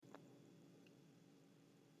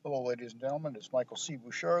Hello, ladies and gentlemen. It's Michael C.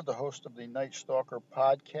 Bouchard, the host of the Night Stalker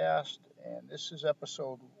podcast, and this is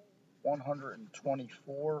episode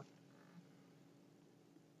 124.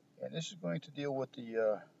 And this is going to deal with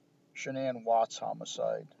the Shanann Watts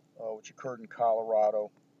homicide, which occurred in Colorado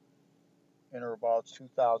in or about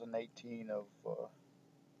 2018.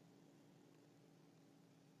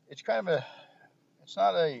 It's kind of a, it's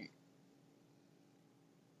not a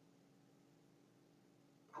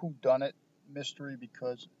whodunit mystery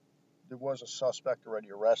because there was a suspect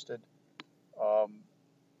already arrested. Um,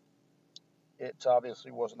 it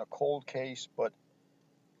obviously wasn't a cold case, but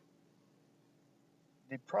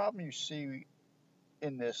the problem you see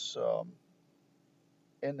in this um,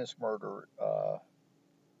 in this murder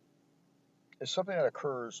is something that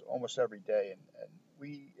occurs almost every day, and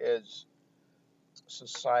we as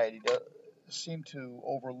society seem to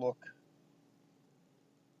overlook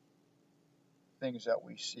things that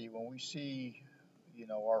we see when we see,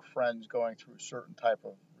 our friends going through certain type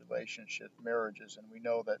of relationship, marriages, and we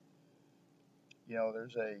know that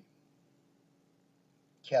there's a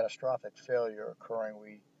catastrophic failure occurring.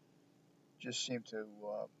 We just seem to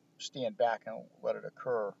stand back and let it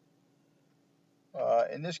occur.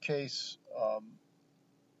 In this case,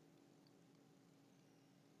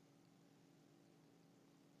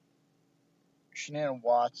 Shanann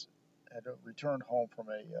Watts had returned home from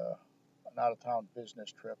an out of town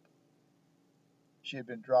business trip. She had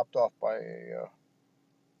been dropped off by a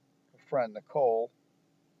friend, Nicole,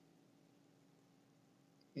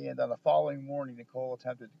 and on the following morning, Nicole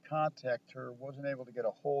attempted to contact her, wasn't able to get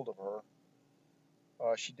a hold of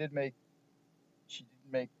her. She did make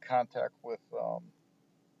contact with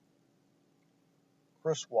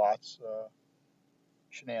Chris Watts,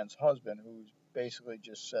 Shanann's husband, who basically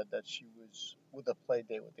just said that she was with a play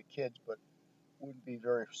date with the kids, but wouldn't be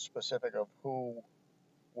very specific of who,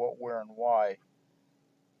 what, where, and why.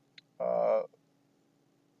 Uh,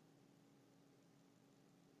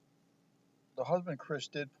 the husband, Chris,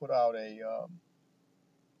 did put out a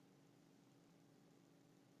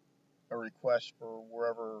request for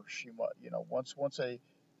wherever she might, once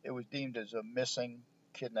it was deemed as a missing,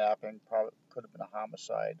 kidnapping, probably could have been a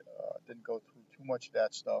homicide. Didn't go through too much of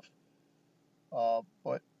that stuff,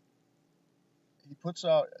 but he puts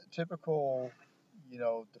out a typical,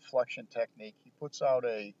 deflection technique. He puts out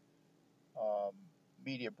a um,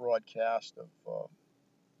 media broadcast of,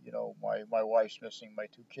 my wife's missing, my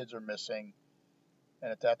two kids are missing,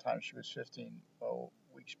 and at that time she was 15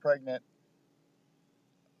 weeks pregnant.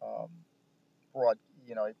 Um, broad,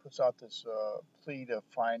 he puts out this plea to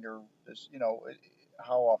find her.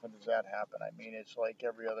 How often does that happen? I mean, it's like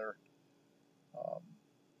every other um,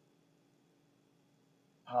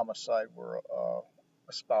 homicide where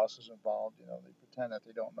a spouse is involved. They pretend that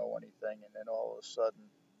they don't know anything, and then all of a sudden,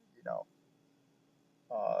 you know,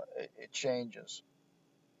 it changes.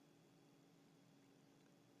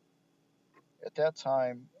 At that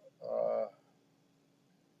time, uh,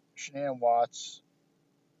 Shanann Watts,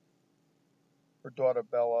 her daughter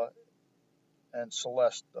Bella, and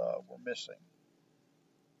Celeste were missing.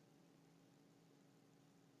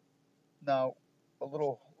 Now, a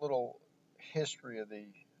little history of the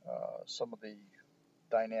some of the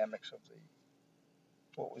dynamics of the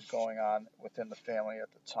what was going on within the family at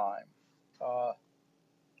the time. Uh,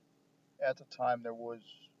 at the time, there was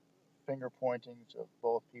finger pointings of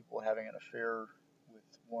both people having an affair with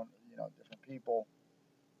different people.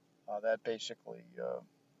 That basically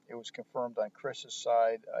it was confirmed on Chris's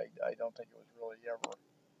side. I don't think it was really ever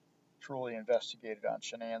truly investigated on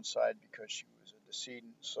Shanann's side because she was a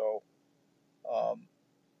decedent. So um,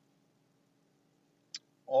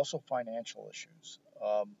 also financial issues.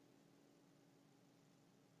 The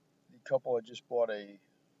couple had just bought a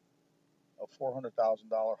 $400,000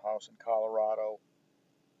 house in Colorado,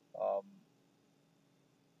 um,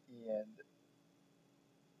 and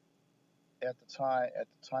at the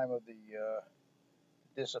time of the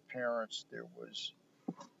disappearance, there was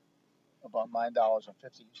about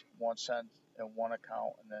 $9.51 in one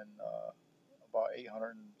account, and then about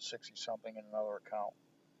 860 something in another account.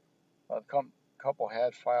 The couple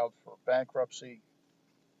had filed for bankruptcy.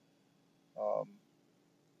 Um,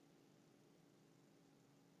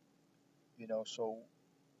 so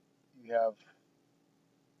you have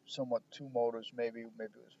somewhat two motives. Maybe it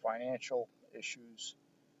was financial issues.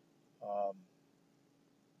 Um,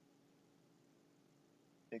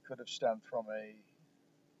 it could have stemmed from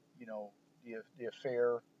the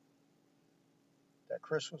affair that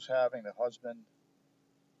Chris was having, the husband.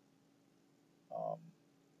 Um,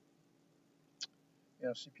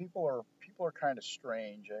 see, people are kind of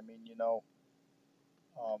strange. I mean,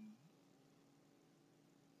 um,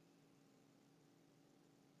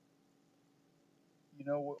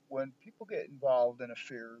 when people get involved in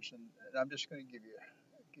affairs, and I'm just going to give you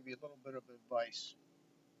a little bit of advice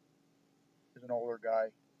as an older guy.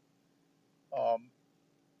 Um,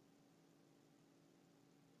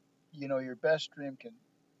 your best dream can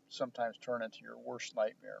sometimes turn into your worst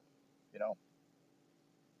nightmare. You know,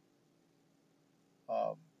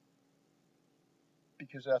 um,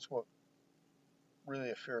 because that's what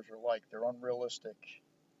really affairs are like. They're unrealistic.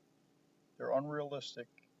 They're unrealistic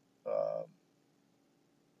um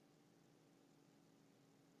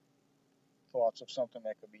thoughts of something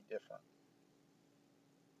that could be different.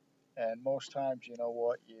 And most times, you know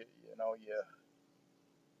what,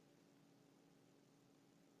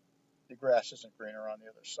 the grass isn't greener on the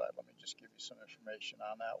other side. Let me just give you some information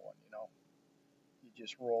on that one. You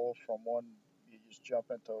just roll from one, you just jump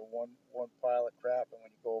into one pile of crap, and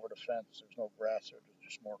when you go over the fence, there's no grass there.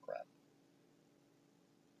 There's just more crap.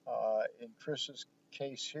 In Chris's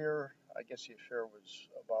case here, I guess the affair was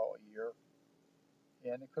about a year,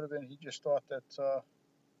 and it could have been he just thought that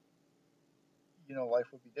life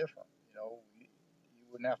would be different. You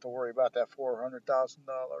wouldn't have to worry about that $400,000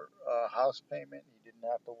 house payment. You didn't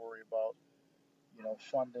have to worry about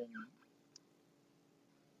funding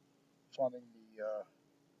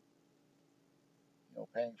the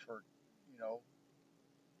paying for you know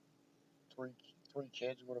three three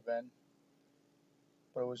kids would have been.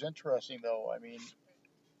 But it was interesting though. I mean,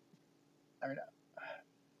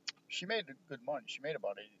 she made good money. She made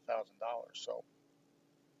about $80,000. So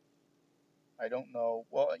I don't know.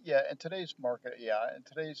 Well, yeah, in today's market, yeah, in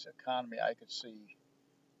today's economy, I could see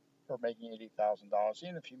her making $80,000.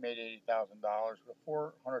 Even if you made $80,000 with a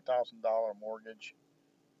 $400,000 mortgage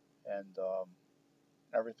and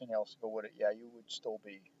everything else to go with it, yeah, it would still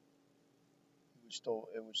be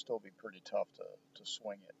pretty tough to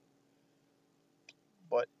swing it.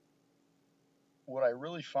 But what I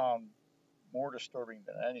really found more disturbing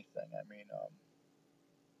than anything,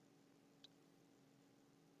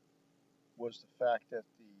 was the fact that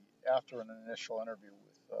after an initial interview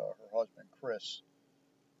with her husband Chris,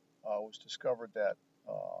 was discovered that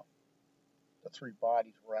the three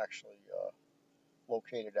bodies were actually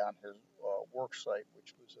located on his work site,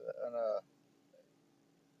 which was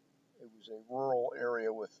it was a rural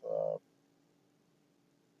area with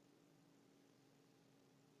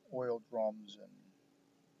oil drums and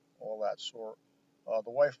all that sort.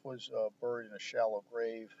 The wife was buried in a shallow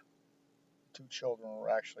grave. Two children were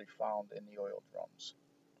actually found in the oil drums.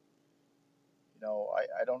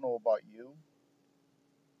 I don't know about you,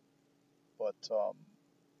 but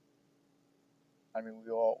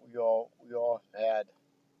we all had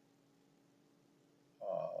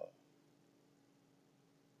uh,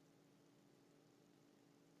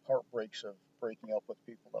 heartbreaks of breaking up with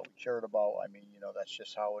people that we cared about. That's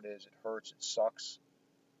just how it is. It hurts. It sucks.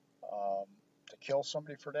 Um, to kill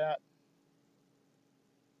somebody for that,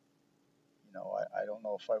 I don't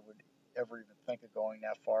know if I would ever even think of going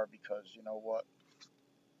that far because you know what?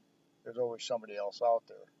 There's always somebody else out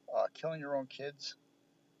there. Killing your own kids,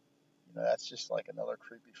 that's just like another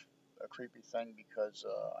creepy thing because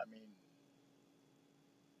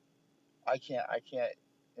I can't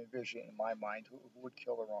envision in my mind who would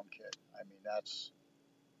kill their own kid.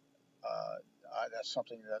 Uh, that's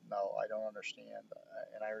something that no, I don't understand,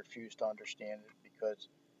 and I refuse to understand it because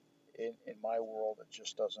in my world it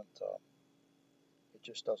just doesn't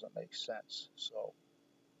make sense. So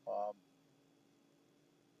um,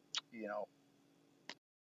 you know,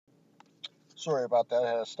 sorry about that.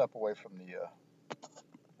 I had to step away from the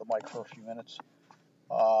mic for a few minutes.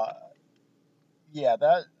 Uh, yeah,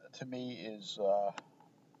 that to me is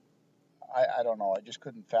I don't know. I just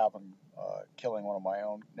couldn't fathom killing one of my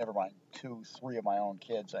own. Never mind two, three of my own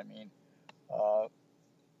kids. Uh,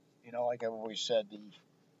 like I've always said, the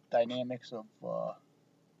dynamics of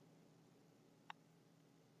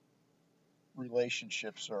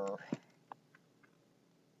relationships are,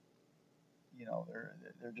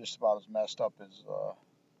 they're just about as messed up as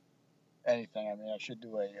anything.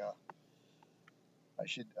 I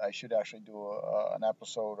should actually do an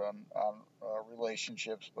episode on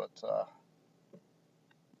relationships, but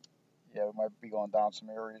yeah, we might be going down some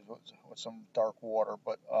areas with some dark water.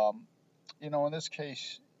 But in this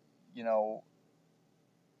case, you know,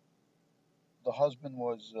 the husband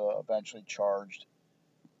was eventually charged.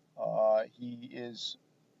 He is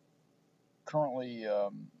currently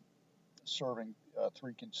serving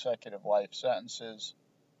three consecutive life sentences.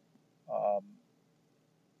 Um,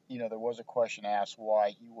 there was a question asked why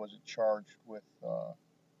he wasn't charged with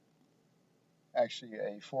actually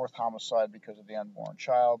a fourth homicide because of the unborn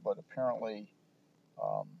child, but apparently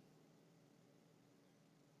um,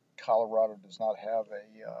 Colorado does not have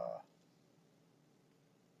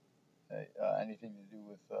anything to do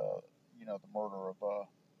with the murder of a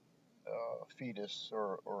fetus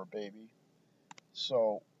or a baby.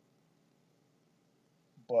 So,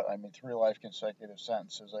 but I mean, 3 life consecutive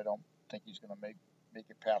sentences. I don't think he's going to make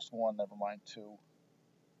it past one. Never mind two.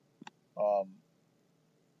 Um,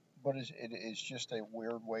 but it is just a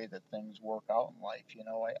weird way that things work out in life.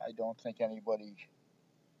 I don't think anybody,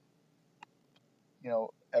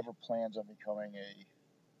 ever plans on becoming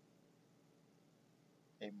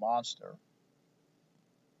a monster.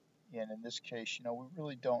 And in this case, we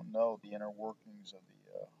really don't know the inner workings of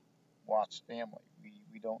the Watts family.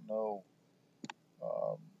 We don't know.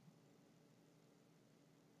 Um,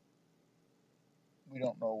 we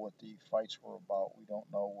don't know what the fights were about. We don't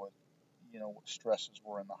know what stresses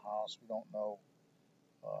were in the house. We don't know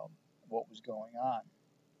um, what was going on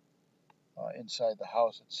inside the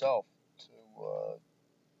house itself to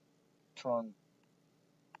turn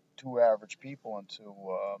two average people into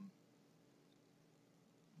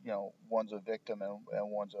one's a victim and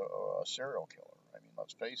one's a serial killer. I mean,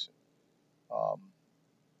 let's face it.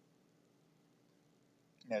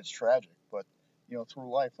 And it's tragic, but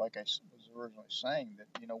through life, like I was originally saying, that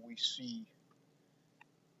we see,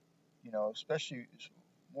 especially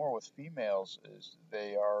more with females, is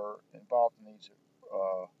they are involved in these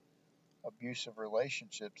uh, abusive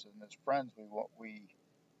relationships, and as friends, we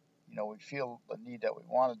feel the need that we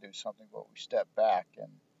want to do something, but we step back,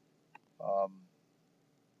 and um,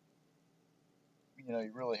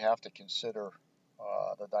 you really have to consider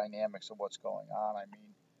the dynamics of what's going on. I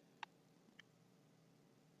mean,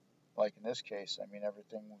 like in this case, I mean,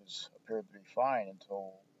 everything appeared to be fine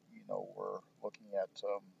until we're looking at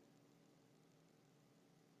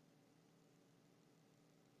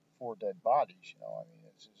 4 dead bodies. I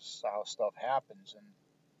mean, it's just how stuff happens, and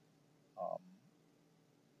um,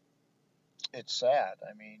 it's sad.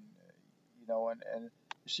 I mean, and you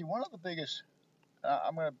see, one of the biggest.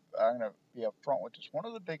 I'm gonna be upfront with this. One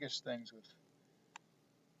of the biggest things with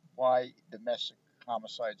why domestic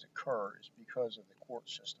homicides occur is because of the court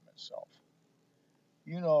system itself.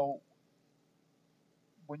 You know,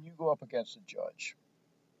 when you go up against a judge,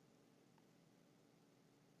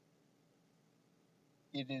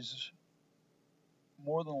 it is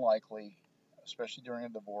more than likely, especially during a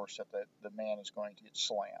divorce, that the man is going to get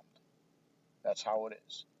slammed. That's how it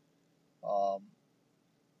is. Um,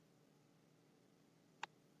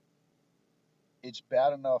 it's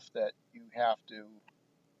bad enough that you have to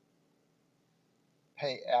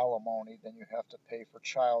pay alimony, then you have to pay for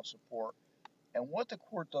child support. And what the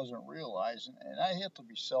court doesn't realize, and I hate to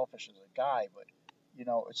be selfish as a guy, but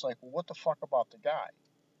it's like, well, what the fuck about the guy?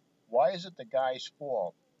 Why is it the guy's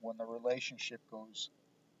fault when the relationship goes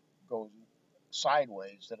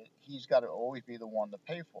sideways that he's got to always be the one to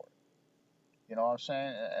pay for it? You know what I'm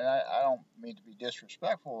saying? And I don't mean to be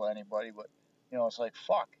disrespectful to anybody, but it's like,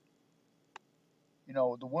 fuck.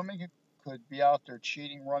 The women could be out there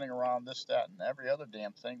cheating, running around, this, that, and every other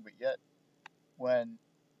damn thing, but yet when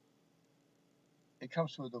it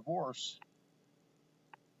comes to a divorce,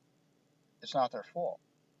 it's not their fault.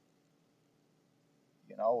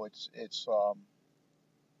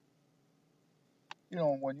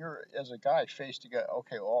 When you're as a guy faced to get,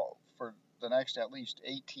 okay, well, for the next at least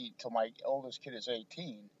 18 till my oldest kid is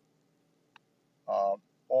 18, uh,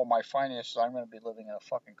 all my finances, I'm going to be living in a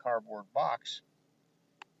fucking cardboard box.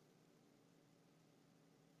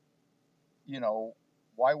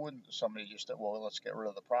 Why wouldn't somebody just say, well, let's get rid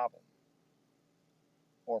of the problem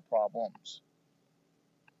or problems?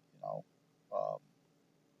 You know, um,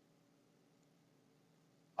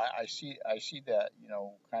 I see that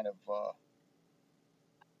kind of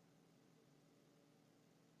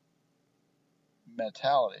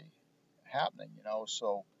mentality happening.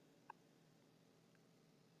 So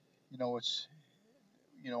it's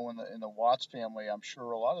in the Watts family, I'm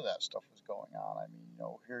sure a lot of that stuff was going on. I mean,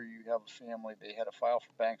 here you have a family, they had to file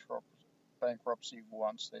for bankruptcy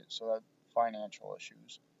once, so that financial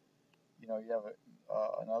issues. You have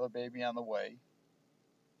another baby on the way.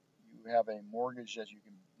 You have a mortgage that you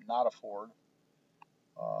can not afford.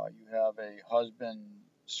 You have a husband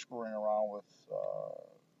screwing around with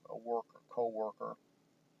a co-worker.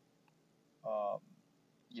 Um,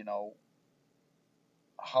 you know,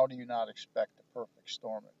 how do you not expect the perfect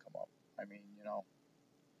storm to come up? I mean,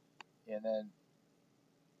 and then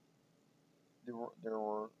there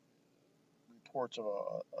were reports of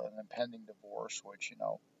an impending divorce, which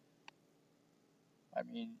I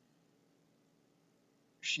mean,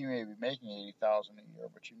 she may be making 80,000 a year,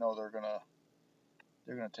 but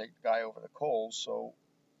they're gonna take the guy over the coals. So,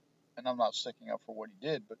 and I'm not sticking up for what he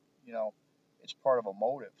did, but it's part of a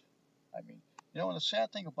motive. I mean, and the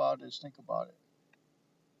sad thing about it is, think about it.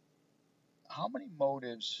 how many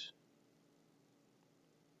motives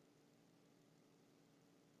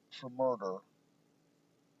for murder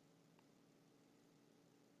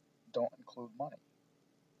don't include money?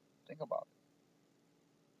 Think about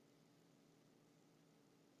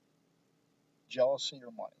it. Jealousy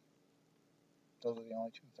or money. Those are the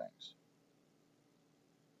only two things.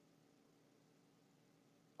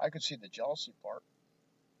 I could see the jealousy part.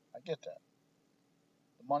 I get that.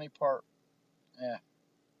 The money part, eh.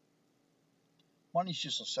 Money's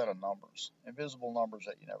just a set of numbers, invisible numbers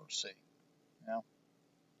that you never see. You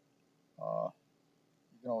know,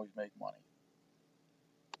 you can always make money.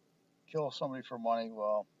 Kill somebody for money,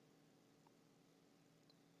 well,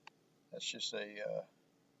 that's just a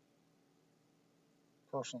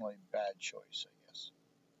personally bad choice, I guess.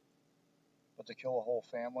 But to kill a whole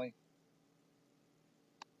family,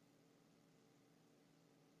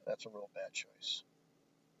 that's a real bad choice.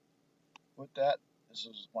 With that, this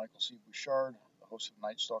is Michael C. Bouchard, the host of the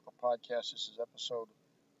Night Stalker podcast. This is episode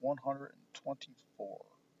 124.